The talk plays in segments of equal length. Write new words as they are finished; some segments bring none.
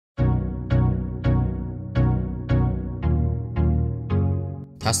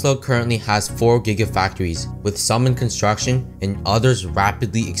Tesla currently has 4 gigafactories, with some in construction and others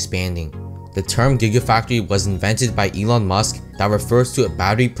rapidly expanding. The term gigafactory was invented by Elon Musk that refers to a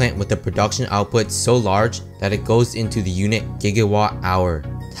battery plant with a production output so large that it goes into the unit gigawatt hour.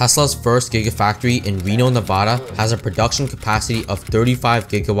 Tesla's first gigafactory in Reno, Nevada has a production capacity of 35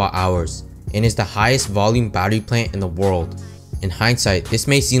 gigawatt hours and is the highest volume battery plant in the world. In hindsight, this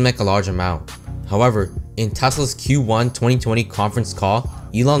may seem like a large amount. However, in Tesla's Q1 2020 conference call,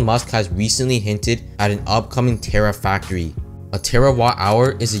 Elon Musk has recently hinted at an upcoming Terafactory. A terawatt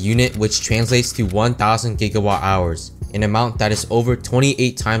hour is a unit which translates to 1000 gigawatt hours, an amount that is over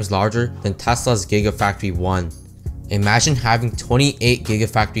 28 times larger than Tesla's Gigafactory 1. Imagine having 28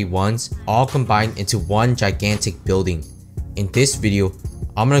 Gigafactory 1s all combined into one gigantic building. In this video,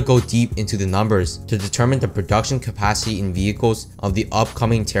 I'm gonna go deep into the numbers to determine the production capacity in vehicles of the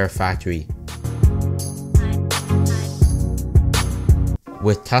upcoming Terafactory.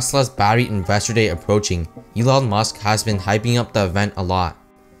 With Tesla's Battery Investor Day approaching, Elon Musk has been hyping up the event a lot.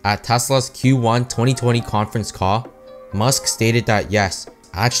 At Tesla's Q1 2020 conference call, Musk stated that yes,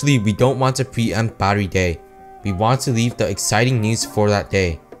 actually we don't want to preempt Battery Day. We want to leave the exciting news for that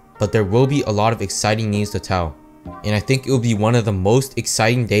day, but there will be a lot of exciting news to tell. And I think it will be one of the most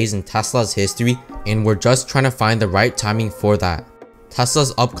exciting days in Tesla's history, and we're just trying to find the right timing for that.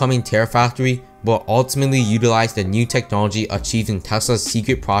 Tesla's upcoming Terafactory will ultimately utilize the new technology achieved in Tesla's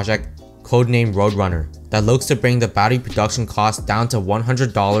secret project, codenamed Roadrunner, that looks to bring the battery production cost down to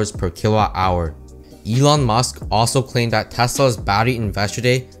 $100 per kilowatt hour. Elon Musk also claimed that Tesla's Battery Investor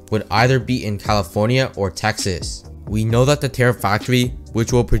Day would either be in California or Texas. We know that the Terafactory,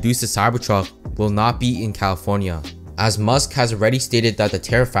 which will produce the Cybertruck, will not be in California, as Musk has already stated that the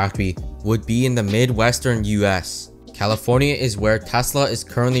Terafactory would be in the Midwestern US. California is where Tesla is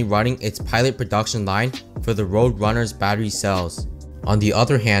currently running its pilot production line for the Roadrunner's battery cells. On the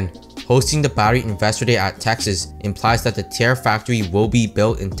other hand, hosting the Battery Investor Day at Texas implies that the Terafactory will be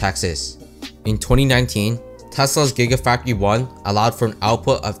built in Texas. In 2019, Tesla's Gigafactory 1 allowed for an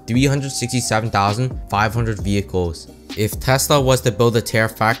output of 367,500 vehicles. If Tesla was to build a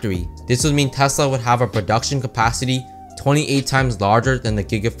Terafactory, this would mean Tesla would have a production capacity 28 times larger than the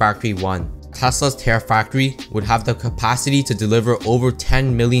Gigafactory 1. Tesla's Terafactory would have the capacity to deliver over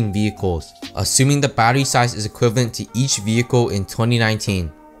 10 million vehicles, assuming the battery size is equivalent to each vehicle in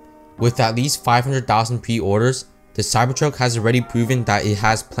 2019. With at least 500,000 pre-orders, the Cybertruck has already proven that it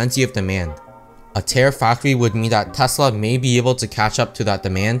has plenty of demand. A Terafactory would mean that Tesla may be able to catch up to that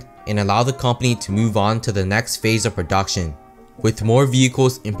demand and allow the company to move on to the next phase of production. With more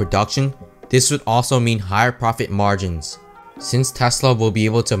vehicles in production, this would also mean higher profit margins. Since Tesla will be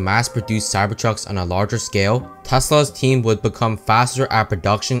able to mass produce Cybertrucks on a larger scale, Tesla's team would become faster at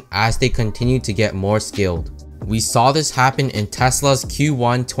production as they continue to get more skilled. We saw this happen in Tesla's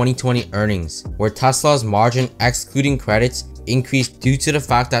Q1 2020 earnings, where Tesla's margin excluding credits increased due to the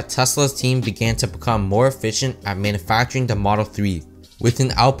fact that Tesla's team began to become more efficient at manufacturing the Model 3. With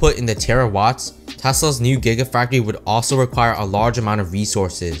an output in the terawatts, Tesla's new Gigafactory would also require a large amount of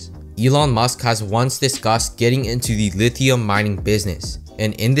resources. Elon Musk has once discussed getting into the lithium mining business,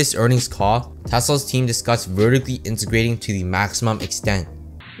 and in this earnings call, Tesla's team discussed vertically integrating to the maximum extent.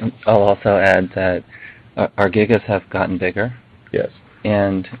 I'll also add that our gigas have gotten bigger. Yes.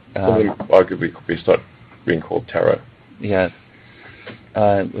 And arguably could be start being called Terra. Yes.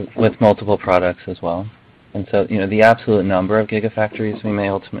 With multiple products as well. And so, the absolute number of gigafactories we may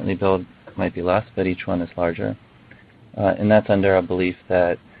ultimately build might be less, but each one is larger. And that's under a belief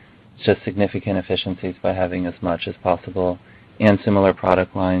that it's just significant efficiencies by having as much as possible and similar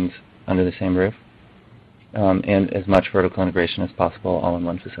product lines under the same roof, and as much vertical integration as possible all in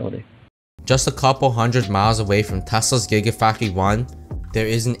one facility. Just a couple hundred miles away from Tesla's Gigafactory 1, there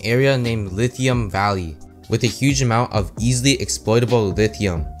is an area named Lithium Valley, with a huge amount of easily exploitable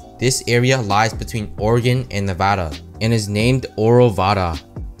lithium. This area lies between Oregon and Nevada, and is named Oro Vada.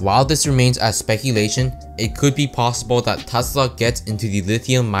 While this remains as speculation, it could be possible that Tesla gets into the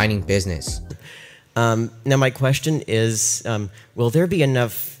lithium mining business. Now my question is, is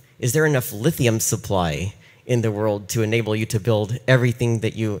there enough lithium supply in the world to enable you to build everything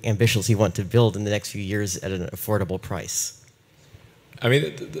that you ambitiously want to build in the next few years at an affordable price? I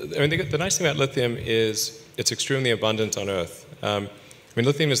mean, the nice thing about lithium is it's extremely abundant on Earth.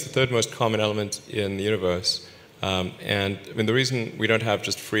 Lithium is the third most common element in the universe. The reason we don't have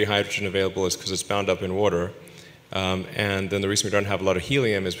just free hydrogen available is because it's bound up in water. And then the reason we don't have a lot of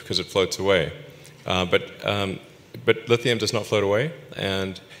helium is because it floats away. But lithium does not float away.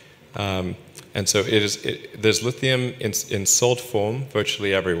 And so there's lithium in salt form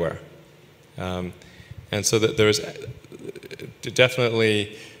virtually everywhere. And so that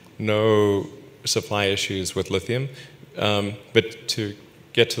definitely no supply issues with lithium. But to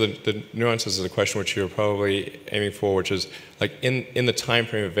get to the nuances of the question, which you're probably aiming for, which is like in the time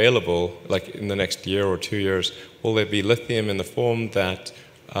frame available, like in the next year or 2 years, will there be lithium in the form that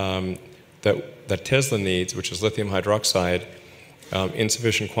that Tesla needs, which is lithium hydroxide, in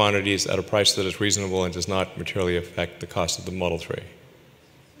sufficient quantities at a price that is reasonable and does not materially affect the cost of the Model 3?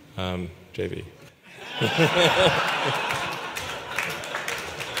 JV.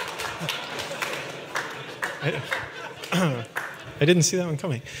 I didn't see that one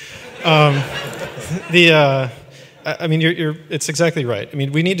coming. I mean, it's exactly right. I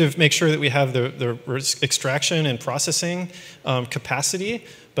mean, we need to make sure that we have the extraction and processing capacity,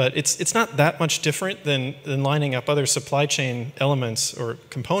 but it's not that much different than lining up other supply chain elements or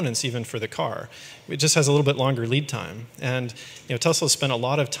components even for the car. It just has a little bit longer lead time. And Tesla spent a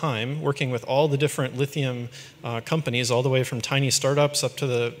lot of time working with all the different lithium companies, all the way from tiny startups up to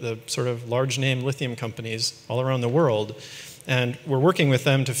the sort of large name lithium companies all around the world. And we're working with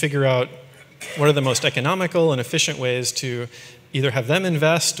them to figure out what are the most economical and efficient ways to either have them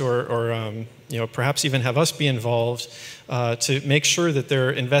invest or perhaps even have us be involved to make sure that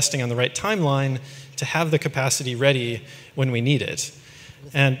they're investing on the right timeline to have the capacity ready when we need it.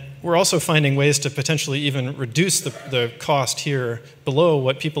 And we're also finding ways to potentially even reduce the cost here below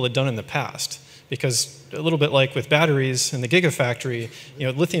what people had done in the past. Because a little bit like with batteries and the Gigafactory,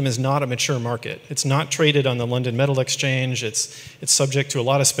 lithium is not a mature market. It's not traded on the London Metal Exchange. It's subject to a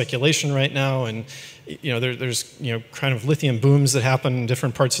lot of speculation right now, and there's kind of lithium booms that happen in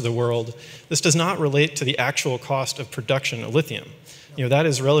different parts of the world. This does not relate to the actual cost of production of lithium. That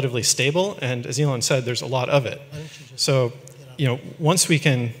is relatively stable, and as Elon said, there's a lot of it. So once we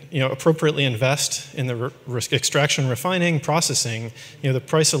can appropriately invest in the extraction, refining, processing, the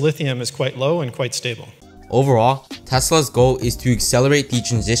price of lithium is quite low and quite stable. Overall, Tesla's goal is to accelerate the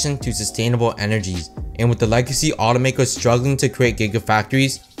transition to sustainable energies, and with the legacy automakers struggling to create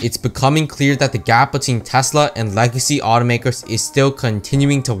gigafactories, it's becoming clear that the gap between Tesla and legacy automakers is still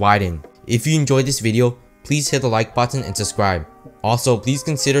continuing to widen. If you enjoyed this video, please hit the like button and subscribe. Also, please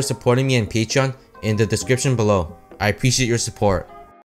consider supporting me on Patreon in the description below. I appreciate your support.